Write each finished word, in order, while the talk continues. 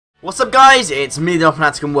What's up guys, it's me the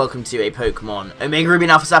Fanatic and welcome to a Pokemon Omega Ruby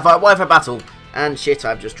and Alpha Sapphire Wi-Fi Battle. And shit,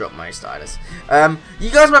 I've just dropped my stylus.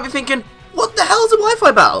 You guys might be thinking, what the hell is a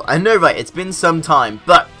Wi-Fi Battle? I know, right, it's been some time,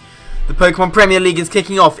 but the Pokemon Premier League is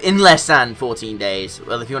kicking off in less than 14 days.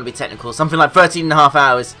 Well, if you want to be technical, something like 13 and a half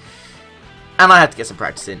hours. And I had to get some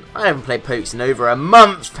practice in. I haven't played Pokes in over a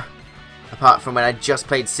month. Apart from when I just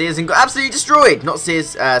played Sears and got absolutely destroyed. Not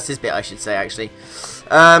Sears, Sisbit I should say, actually.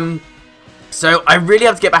 So I really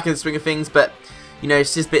have to get back in the swing of things, but, you know,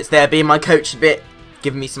 Sisbit's there being my coach a bit,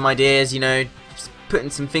 giving me some ideas, you know, just putting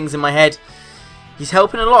some things in my head. He's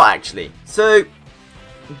helping a lot, actually. So,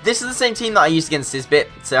 this is the same team that I used against Sisbit,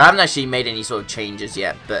 so I haven't actually made any sort of changes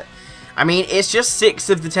yet, but, I mean, it's just 6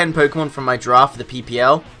 of the 10 Pokemon from my draft for the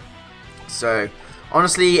PPL. So,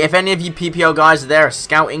 honestly, if any of you PPL guys are there are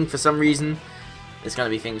scouting for some reason, there's going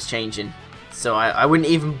to be things changing. So I wouldn't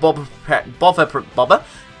even bother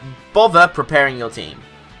preparing your team.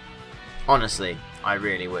 Honestly, I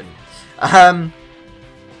really wouldn't.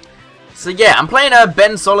 So yeah, I'm playing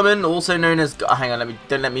Ben Solomon, also known as, hang on,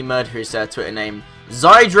 don't let me murder his Twitter name.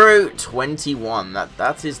 Zydro21.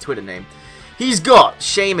 That's his Twitter name. He's got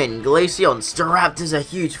Shaman, Glaceon, Staraptor's a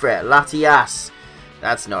huge threat, Latias.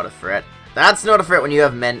 That's not a threat. That's not a threat when you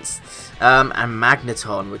have Mence. And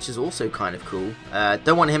Magneton, which is also kind of cool.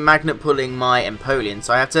 Don't want him magnet pulling my Empoleon,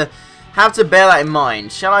 so I have to bear that in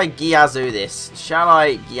mind. Shall I Gyazzo this? Shall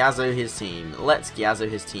I Gyazzo his team? Let's Gyazzo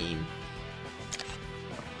his team.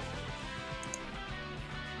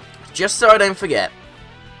 Just so I don't forget.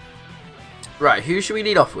 Right, who should we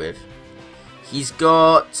lead off with? He's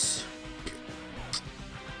got...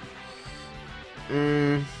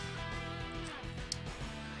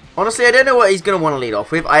 Honestly, I don't know what he's going to want to lead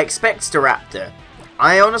off with. I expect Staraptor.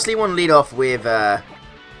 I honestly want to lead off with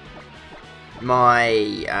my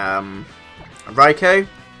Raikou.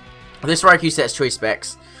 This Raikou sets choice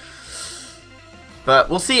specs. But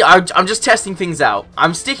we'll see. I'm just testing things out.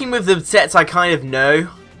 I'm sticking with the sets I kind of know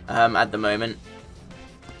at the moment.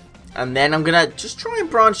 And then I'm going to just try and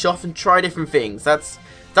branch off and try different things. That's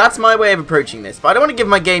my way of approaching this. But I don't want to give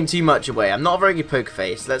my game too much away. I'm not a very good poker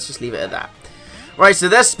face. Let's just leave it at that. Right, so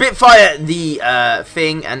there's Spitfire, the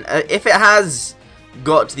thing, and if it has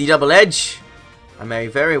got the double edge, I may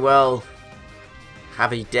very well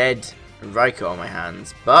have a dead Raikou on my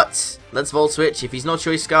hands. But let's Volt Switch. If he's not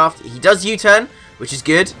Choice Scarfed, he does U-turn, which is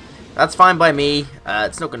good. That's fine by me.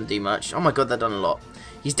 It's not going to do much. Oh my god, that done a lot.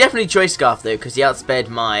 He's definitely Choice Scarfed, though, because he outsped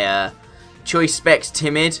my Choice Specs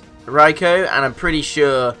Timid Raikou, and I'm pretty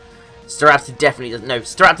sure Staraptor definitely doesn't. No,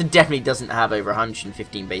 Staraptor definitely doesn't have over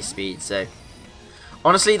 115 base speed, so...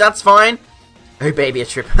 Honestly, that's fine. Oh, baby, a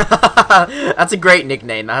trip. That's a great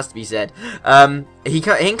nickname, that has to be said.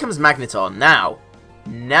 In comes Magneton.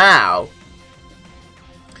 Now,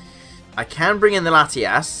 I can bring in the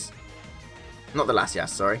Latias. Not the Latias,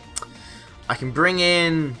 sorry. I can bring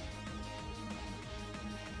in...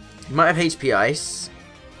 He might have HP Ice.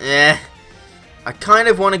 I kind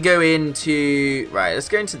of want to go into... Right, let's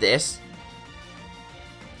go into this.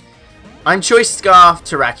 I'm Choice Scarf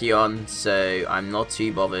Terrakion, so I'm not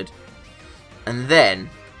too bothered. And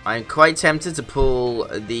then, I'm quite tempted to pull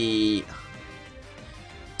the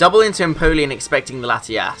double into Empoleon expecting the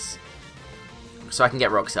Latias. So I can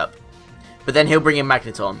get rocks up. But then he'll bring in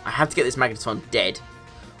Magneton. I have to get this Magneton dead.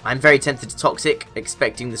 I'm very tempted to Toxic,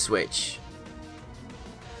 expecting the switch.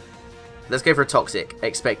 Let's go for a Toxic,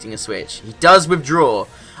 expecting a switch. He does withdraw.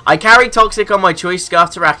 I carry Toxic on my Choice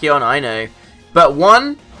Scarf Terrakion, I know. But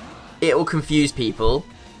 1... it will confuse people.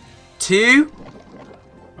 2,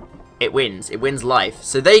 it wins. It wins life.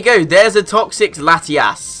 So there you go. There's a Toxic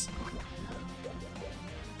Latias.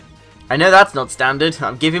 I know that's not standard.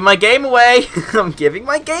 I'm giving my game away. I'm giving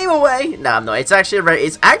my game away. No, I'm not. It's actually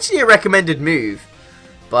a recommended move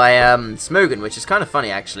by Smogon, which is kind of funny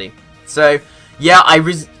actually. So yeah, I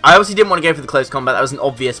obviously didn't want to go for the close combat. That was an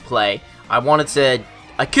obvious play. I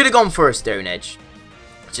could have gone for a Stone Edge.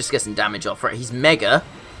 Just get some damage off. Right, he's Mega.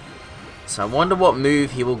 So I wonder what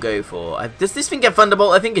move he will go for. Does this thing get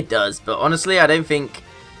Thunderbolt? I think it does. But honestly, I don't think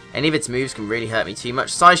any of its moves can really hurt me too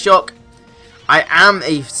much. Psyshock. I am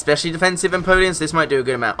a specially defensive Empoleon, so this might do a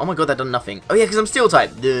good amount. Oh my god, that done nothing. Oh yeah, because I'm Steel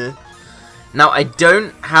type. Duh. Now, I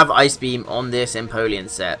don't have Ice Beam on this Empoleon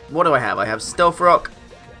set. What do I have? I have Stealth Rock.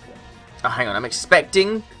 Oh, hang on. I'm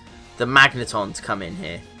expecting the Magneton to come in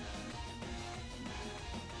here.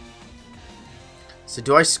 So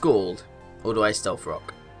do I Scald or do I Stealth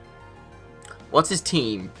Rock? What's his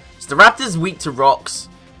team? Staraptor's weak to rocks.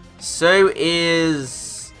 So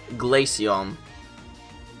is Glaceon.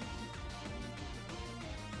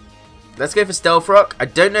 Let's go for Stealth Rock. I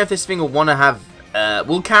don't know if this thing will want to have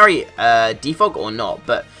will carry Defog or not,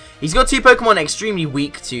 but he's got 2 Pokemon extremely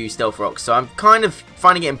weak to Stealth Rock, so I'm kind of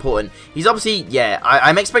finding it important. He's obviously, yeah,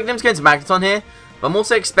 I'm expecting him to go into Magneton here, but I'm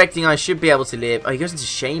also expecting I should be able to live. Oh, he goes into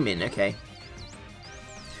Shaman, okay.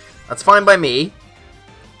 That's fine by me.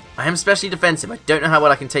 I am especially defensive. I don't know how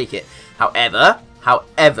well I can take it. However,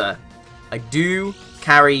 I do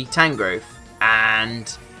carry Tangrowth, and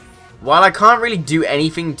while I can't really do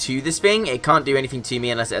anything to this thing, it can't do anything to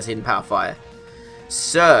me unless it has Hidden Power Fire.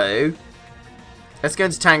 So, let's go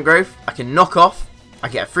into Tangrowth. I can knock off. I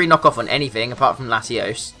get a free knockoff on anything apart from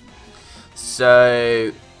Latios.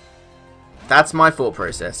 So, that's my thought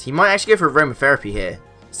process. He might actually go for Aromatherapy here.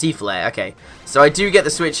 Sea Flare, okay. So I do get the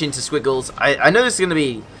switch into Squiggles. I know this is going to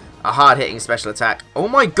be a hard-hitting special attack. Oh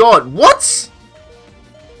my god, what?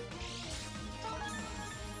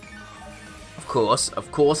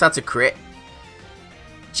 Of course, that's a crit.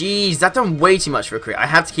 Jeez, that done way too much for a crit. I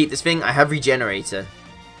have to keep this thing. I have Regenerator.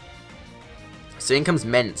 So in comes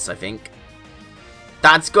Mence, I think.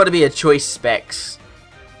 That's got to be a Choice Specs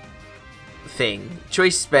thing.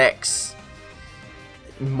 Choice Specs,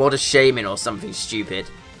 Modest Shaman or something stupid.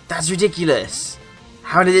 That's ridiculous.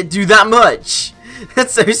 How did it do that much?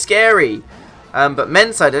 That's so scary. But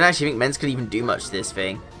Mence, I don't actually think Mence could even do much to this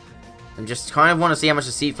thing. I just kind of want to see how much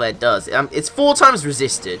the Seed Flare does. It's 4 times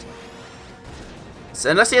resisted.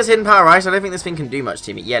 So unless he has Hidden Power Ice, I don't think this thing can do much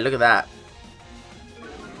to me. Yeah, look at that.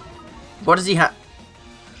 What does he have?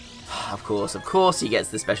 Of course he gets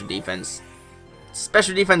the Special Defense.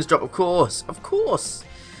 Special Defense drop, of course.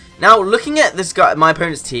 Now, looking at this guy, my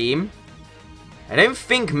opponent's team, I don't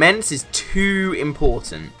think Mence is too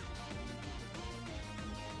important.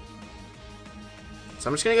 So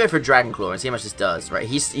I'm just going to go for a Dragon Claw and see how much this does. Right,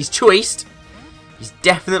 he's choiced. He's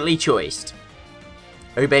definitely choiced.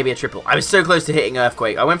 Oh baby, a triple. I was so close to hitting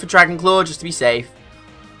Earthquake. I went for Dragon Claw just to be safe.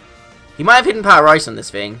 He might have Hidden Power Ice on this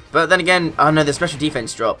thing. But then again, oh no, the Special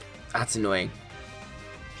Defense drop. That's annoying.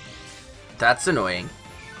 That's annoying.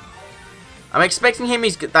 I'm expecting him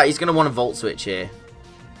that he's going to want a Volt Switch here.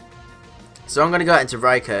 So I'm going to go out into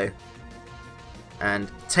Raikou.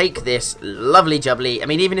 And take this lovely jubbly. I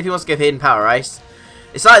mean, even if he wants to go for Hidden Power Ice.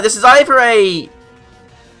 It's like, this is either a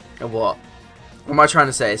what? What am I trying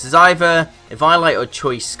to say? This is either a Violet or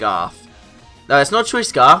Choice Scarf. No, it's not Choice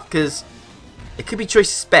Scarf, because it could be Choice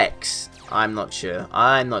Specs. I'm not sure.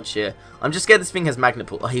 I'm just scared this thing has Magnet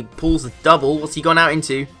Pull. Oh, he pulls a double. What's he gone out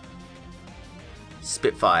into?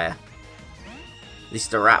 Spitfire.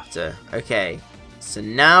 Raptor. Okay. So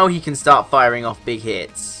now he can start firing off big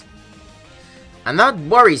hits. And that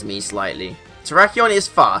worries me slightly. Terrakion is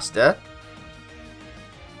faster.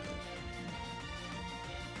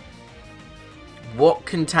 What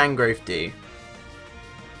can Tangrowth do?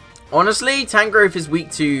 Honestly, Tangrowth is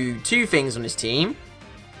weak to 2 things on his team.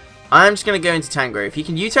 I'm just going to go into Tangrowth. He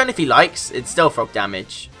can U-turn if he likes. It's Stealth Rock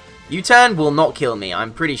damage. U-turn will not kill me,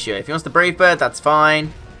 I'm pretty sure. If he wants the Brave Bird, that's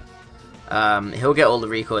fine. He'll get all the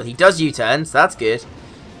recoil. He does U-turn, so that's good.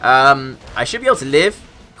 I should be able to live.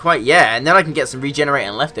 Quite, yeah. And then I can get some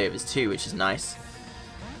regenerating leftovers too, which is nice.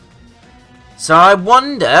 So I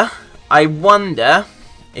wonder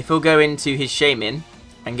if he'll go into his Shaman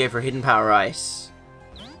and go for Hidden Power Ice.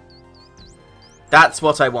 That's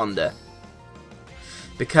what I wonder.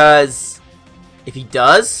 Because if he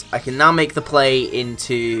does, I can now make the play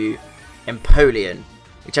into Empoleon,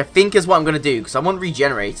 which I think is what I'm going to do, because I want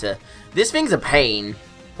Regenerator. This thing's a pain.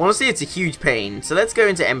 Honestly, it's a huge pain. So let's go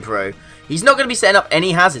into Emperor. He's not going to be setting up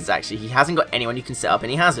any hazards, actually. He hasn't got anyone who can set up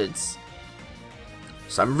any hazards.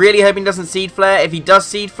 So I'm really hoping he doesn't Seed Flare. If he does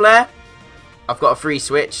Seed Flare, I've got a free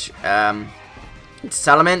switch. It's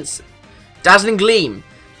Salamence. Dazzling Gleam.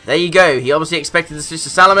 There you go. He obviously expected to switch to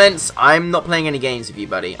Salamence. I'm not playing any games with you,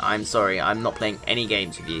 buddy. I'm sorry. I'm not playing any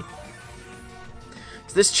games with you.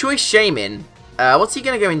 So this Choice Shaman, what's he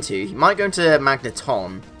going to go into? He might go into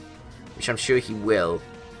Magneton, which I'm sure he will.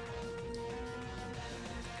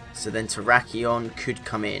 So then Terrakion could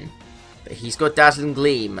come in. But he's got Dazzling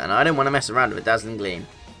Gleam, and I don't want to mess around with Dazzling Gleam.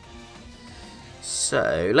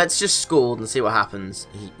 So, let's just Scald and see what happens.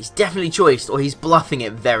 He's definitely choiced, or he's bluffing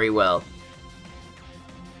it very well.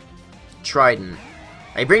 Trident.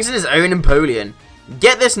 He brings in his own Empoleon.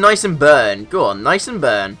 Get this nice and burn. Go on, nice and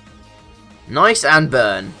burn. Nice and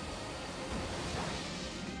burn.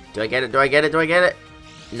 Do I get it? Do I get it? Do I get it?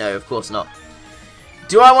 No, of course not.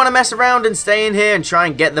 Do I want to mess around and stay in here and try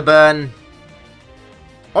and get the burn?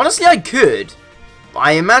 Honestly, I could. But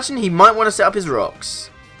I imagine he might want to set up his rocks.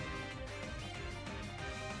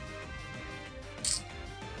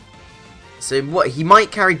 So what? He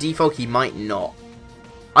might carry Defog, he might not.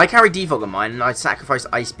 I carry Defog on mine and I sacrifice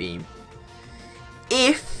Ice Beam.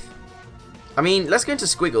 If I mean, let's go into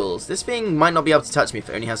Squiggles. This thing might not be able to touch me if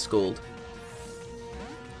it only has Scald.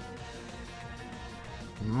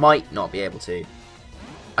 Might not be able to.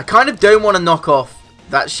 I kind of don't want to knock off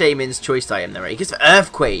that Shaman's choice item there. He gets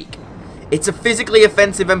Earthquake. It's a physically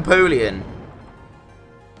offensive Empoleon.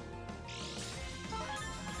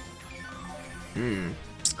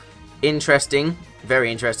 Interesting.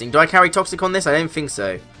 Very interesting. Do I carry Toxic on this? I don't think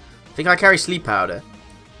so. I think I carry Sleep Powder.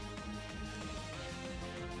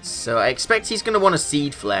 So I expect he's going to want a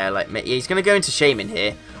Seed Flare. Like, yeah, he's going to go into Shaman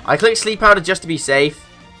here. I click Sleep Powder just to be safe.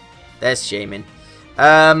 There's Shaman.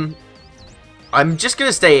 I'm just going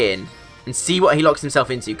to stay in and see what he locks himself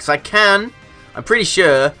into. Because I can, I'm pretty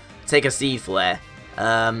sure, take a Seed Flare.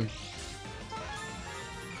 Although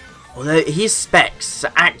he has Specs, so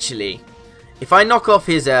actually, if I knock off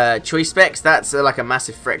his Choice Specs, that's like a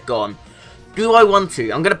massive threat gone. Do I want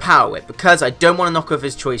to? I'm going to Power Whip because I don't want to knock off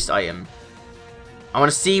his Choice item. I want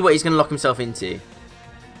to see what he's going to lock himself into.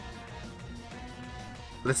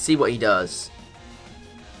 Let's see what he does.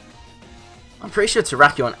 I'm pretty sure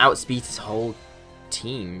Terrakion outspeeds his whole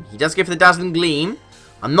team. He does go for the Dazzling Gleam.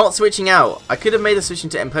 I'm not switching out. I could have made the switch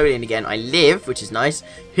into Empoleon again. I live, which is nice.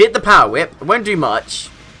 Hit the Power Whip. It won't do much.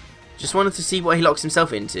 Just wanted to see what he locks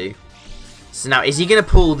himself into. So now, is he going to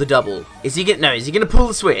pull the double? Is he going? No, is he going to pull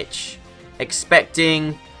the switch?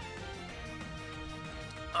 Expecting...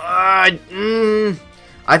 I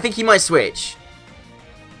think he might switch.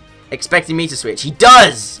 Expecting me to switch. He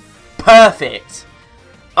does! Perfect!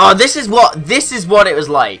 Oh, this is what it was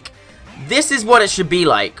like. This is what it should be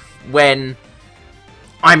like when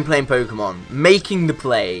I'm playing Pokemon. Making the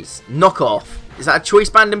plays. Knock off. Is that a Choice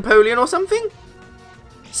Band Empoleon or something?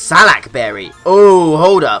 Salac Berry. Oh,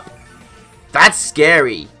 hold up. That's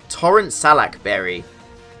scary. Torrent Salac Berry.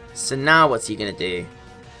 So now what's he going to do?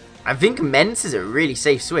 I think Immense is a really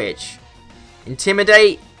safe switch.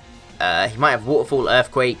 Intimidate. He might have Waterfall,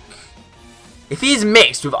 Earthquake. If he's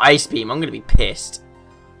mixed with Ice Beam, I'm going to be pissed.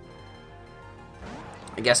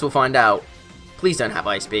 I guess we'll find out. Please don't have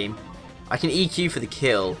Ice Beam. I can EQ for the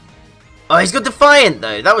kill. Oh, he's got Defiant,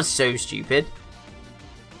 though. That was so stupid.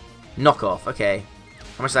 Knock off. Okay.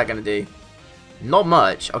 How much is that going to do? Not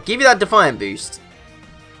much. I'll give you that Defiant boost.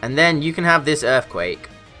 And then you can have this Earthquake.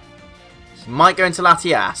 He might go into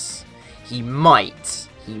Latias. He might.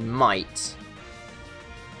 He might.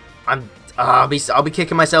 I'll be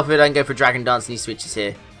kicking myself if I don't go for Dragon Dance and he switches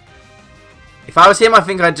here. If I was him, I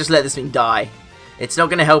think I'd just let this thing die. It's not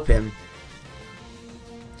going to help him.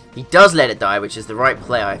 He does let it die, which is the right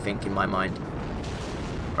play, I think, in my mind.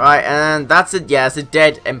 Right, and that's it. Yeah, it's a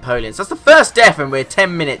dead Empoleon. So that's the first death, and we're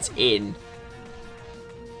 10 minutes in.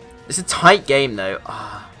 It's a tight game, though.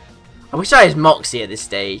 I wish I had Moxie at this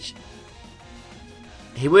stage.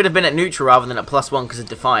 He would have been at neutral rather than at +1 because of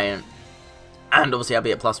Defiant. And obviously I'll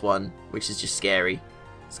be at +1, which is just scary.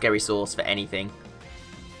 Scary source for anything.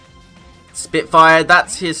 Spitfire,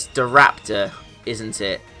 that's his Staraptor, isn't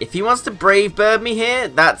it? If he wants to Brave Bird me here,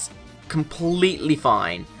 that's completely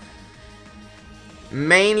fine.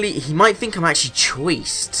 Mainly, he might think I'm actually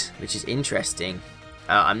choiced, which is interesting.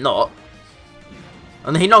 I'm not.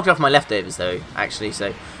 And he knocked off my leftovers though, actually,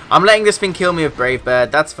 so I'm letting this thing kill me with Brave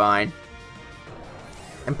Bird, that's fine.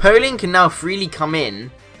 Empoleon can now freely come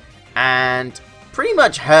in and pretty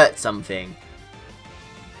much hurt something.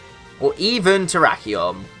 Or even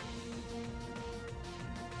Terrakion.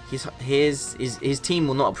 His team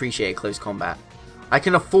will not appreciate close combat. I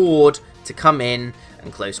can afford to come in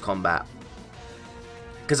and close combat.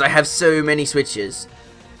 Because I have so many switches.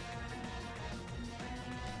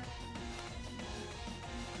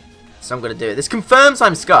 So I'm going to do it. This confirms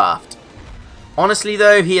I'm Scarfed. Honestly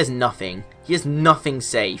though, he has nothing. He has nothing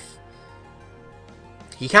safe.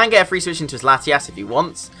 He can get a free switch into his Latias if he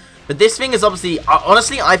wants. But this thing is obviously...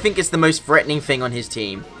 honestly, I think it's the most threatening thing on his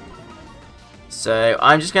team. So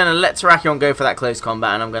I'm just going to let Terrakion go for that close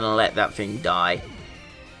combat. And I'm going to let that thing die.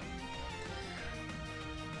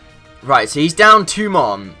 Right, so he's down 2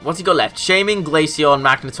 Mon. What's he got left? Shaman, Glaceon,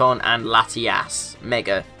 Magneton, and Latias.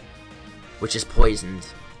 Mega. Which is poisoned.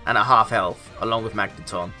 And at half health. Along with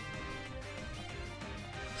Magneton.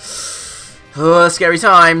 Oh, scary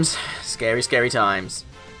times. Scary, scary times.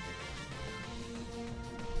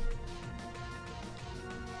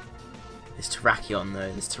 This Terrakion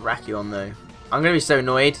though. This Terrakion though. I'm going to be so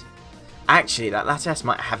annoyed. Actually, that Latias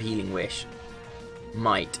might have Healing Wish.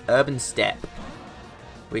 Might. Urban Step.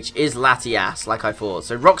 Which is Latias, like I thought.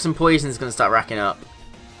 So Rocks and Poison is going to start racking up.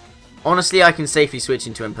 Honestly, I can safely switch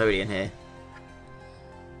into Empoleon here.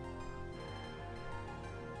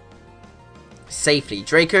 Safely.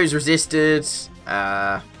 Draco's resisted.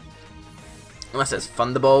 Unless it's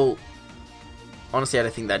Thunderbolt. Honestly, I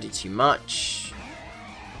don't think that'd do too much.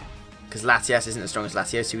 Because Latias isn't as strong as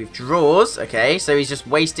Latios, so he withdraws. Okay, so he's just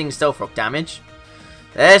wasting Stealth Rock damage.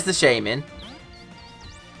 There's the Shaman.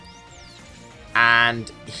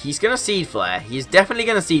 And he's going to Seed Flare. He's definitely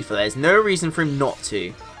going to Seed Flare. There's no reason for him not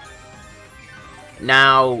to.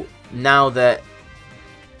 Now that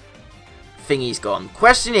Thingy's gone.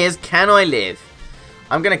 Question is, can I live?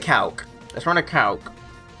 I'm going to calc. Let's run a calc.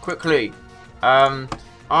 Quickly. I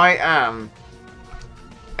am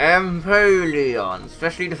Empoleon,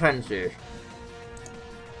 specially defensive.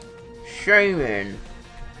 Shaman.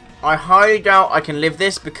 I highly doubt I can live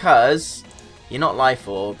this because you're not Life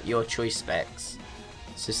Orb, you're Choice Specs.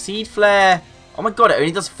 So Seed Flare, oh my god, it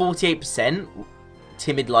only does 48%.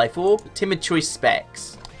 Timid Life Orb, Timid Choice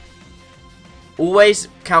Specs. Always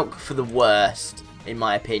calc for the worst, in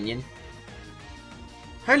my opinion.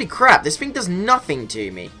 Holy crap, this thing does nothing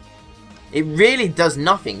to me. It really does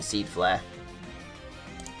nothing, Seed Flare.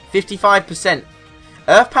 55%.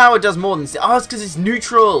 Earth Power does more than... Oh, it's because it's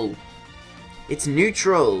neutral. It's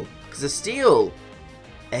neutral. Because of Steel.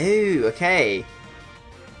 Oh, okay.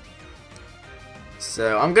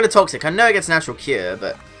 So, I'm going to Toxic. I know it gets Natural Cure,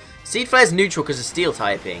 but... Seed Flare is neutral because of Steel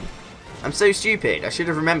typing. I'm so stupid. I should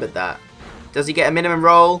have remembered that. Does he get a minimum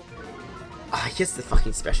roll? Oh, he gets the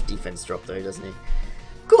fucking special defense drop, though, doesn't he?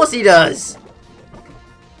 Of course he does!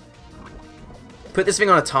 Put this thing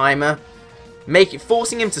on a timer.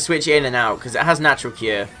 Forcing him to switch in and out because it has Natural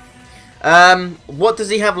Cure. What does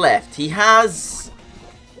he have left? He has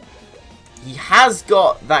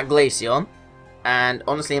got that Glaceon, and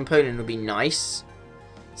honestly, Empoleon would be nice.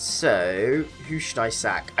 So who should I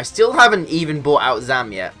sack? I still haven't even bought out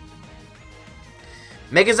Zam yet.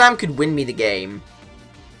 Mega Zam could win me the game.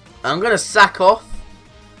 I'm gonna sack off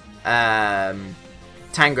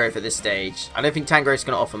Tangrowth at this stage. I don't think Tangrowth's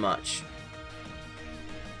gonna offer much.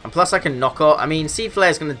 And plus I can knock off. I mean, Seed Flare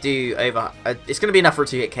is going to do over... it's going to be enough for a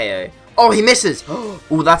 2-hit KO. Oh, he misses!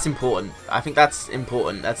 Oh, that's important. I think that's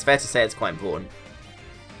important. That's fair to say it's quite important.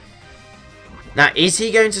 Now, is he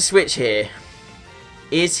going to switch here?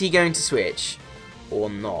 Is he going to switch? Or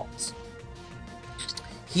not?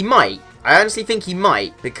 He might. I honestly think he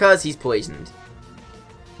might, because he's poisoned.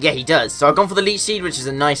 Yeah, he does. So I've gone for the Leech Seed, which is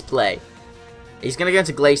a nice play. He's going to go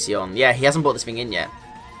into Glaceon. Yeah, he hasn't bought this thing in yet.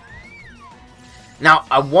 Now,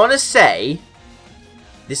 I want to say,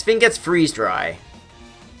 this thing gets Freeze Dry.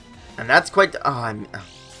 And that's quite... Oh,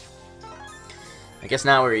 I guess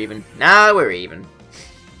now we're even. Now we're even.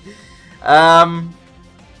 I'm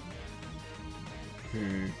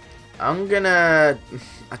gonna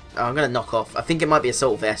knock off. I think it might be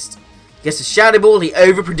Assault Vest. He gets a Shadow Ball, he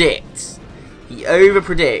overpredicts. He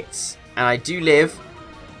overpredicts. And I do live.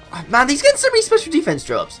 Oh, man, he's getting so many special defense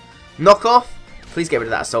drops. Knock off. Please get rid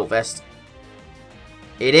of that Assault Vest.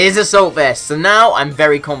 It is Assault Vest. So now I'm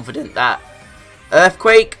very confident that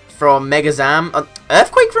Earthquake from Mega Zam.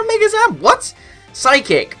 Earthquake from Mega Zam? What?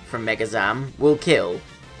 Psychic from Mega Zam will kill.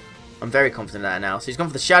 I'm very confident of that now. So he's gone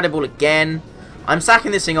for the Shadow Ball again. I'm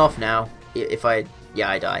sacking this thing off now. If I...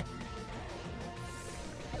 Yeah, I die.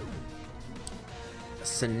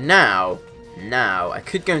 So now... I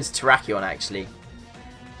could go into Terrakion, actually.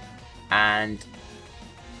 And...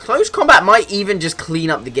 Close Combat might even just clean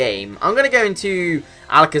up the game. I'm going to go into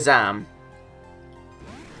Alakazam.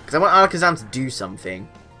 Because I want Alakazam to do something.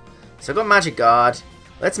 So I've got Magic Guard.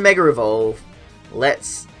 Let's Mega Evolve.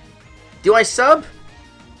 Let's... Do I sub?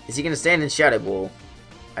 Is he going to stand in Shadow Ball?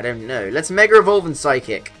 I don't know. Let's Mega Evolve and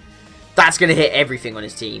Psychic. That's going to hit everything on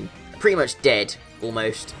his team. Pretty much dead,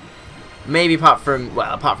 almost. Maybe apart from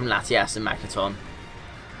Latias and Magneton.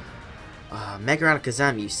 Mega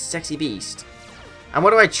Alakazam, you sexy beast. And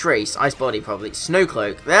what do I trace? Ice Body, probably. Snow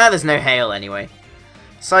Cloak. There's no hail, anyway.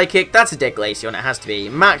 Psychic, that's a dead Glaceon. It has to be.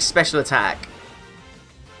 Max Special Attack.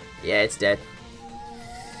 Yeah, it's dead.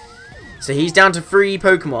 So he's down to 3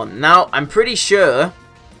 Pokemon. Now, I'm pretty sure,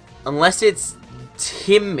 unless it's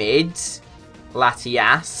Timid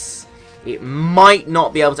Latias, it might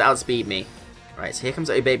not be able to outspeed me. Right, so here comes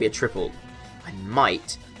Oh Baby, a triple. I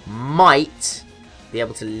might be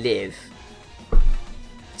able to live.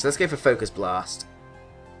 So let's go for Focus Blast.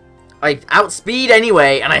 I outspeed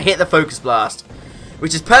anyway, and I hit the Focus Blast.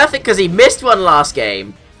 Which is perfect because he missed one last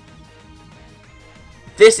game.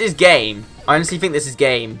 This is game. I honestly think this is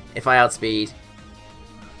game if I outspeed.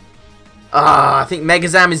 I think Mega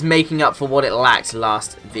Zam is making up for what it lacked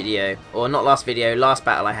last video. Or not last video, last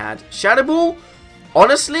battle I had. Shadow Ball,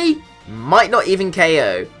 honestly, might not even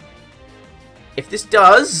KO. If this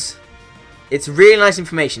does, it's really nice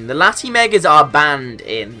information. The Lati Megas are banned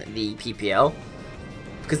in the PPL.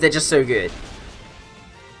 Because they're just so good.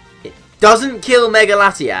 Doesn't kill Mega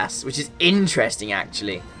Latias, which is interesting,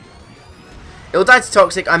 actually. It'll die to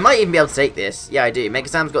Toxic. I might even be able to take this. Yeah, I do. Mega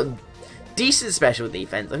Sam's got decent special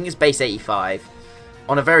defense. I think it's base 85.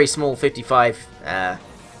 On a very small 55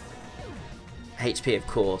 HP, of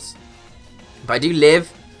course. But I do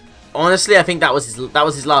live. Honestly, I think that was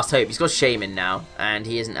his last hope. He's got Shaman now, and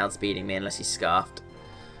he isn't outspeeding me unless he's Scarfed.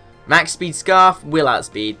 Max speed Scarf will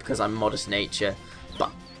outspeed because I'm modest nature.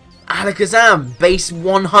 But Alakazam, base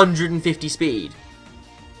 150 speed.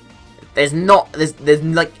 There's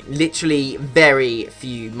like literally very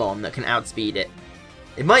few Mon that can outspeed it.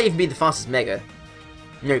 It might even be the fastest Mega.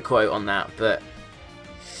 No quote on that, but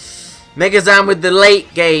Megazam with the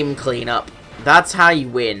late game cleanup. That's how you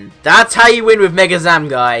win. That's how you win with Megazam,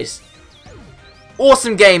 guys.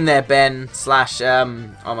 Awesome game there, Ben. Slash, oh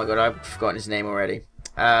my god, I've forgotten his name already.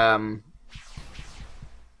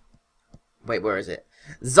 Wait, where is it?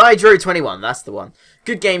 Zydro21, that's the one.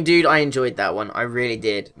 Good game, dude. I enjoyed that one. I really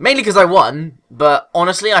did. Mainly because I won, but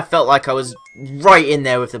honestly, I felt like I was right in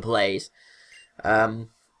there with the plays. And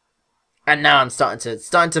now I'm starting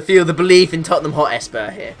to feel the belief in Tottenham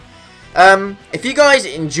Hotspur here. If you guys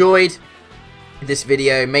enjoyed this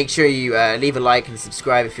video, make sure you leave a like and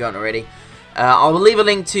subscribe if you aren't already. I will leave a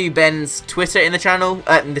link to Ben's Twitter in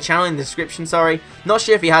the description. Sorry, not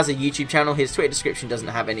sure if he has a YouTube channel. His Twitter description doesn't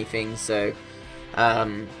have anything, so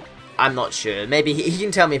I'm not sure. Maybe he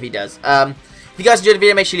can tell me if he does. If you guys enjoyed the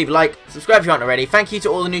video, make sure you leave a like, subscribe if you aren't already. Thank you to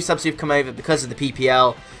all the new subs who've come over because of the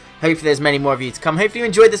PPL. Hopefully there's many more of you to come. Hopefully you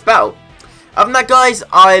enjoyed this battle. Other than that, guys,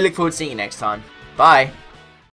 I look forward to seeing you next time. Bye.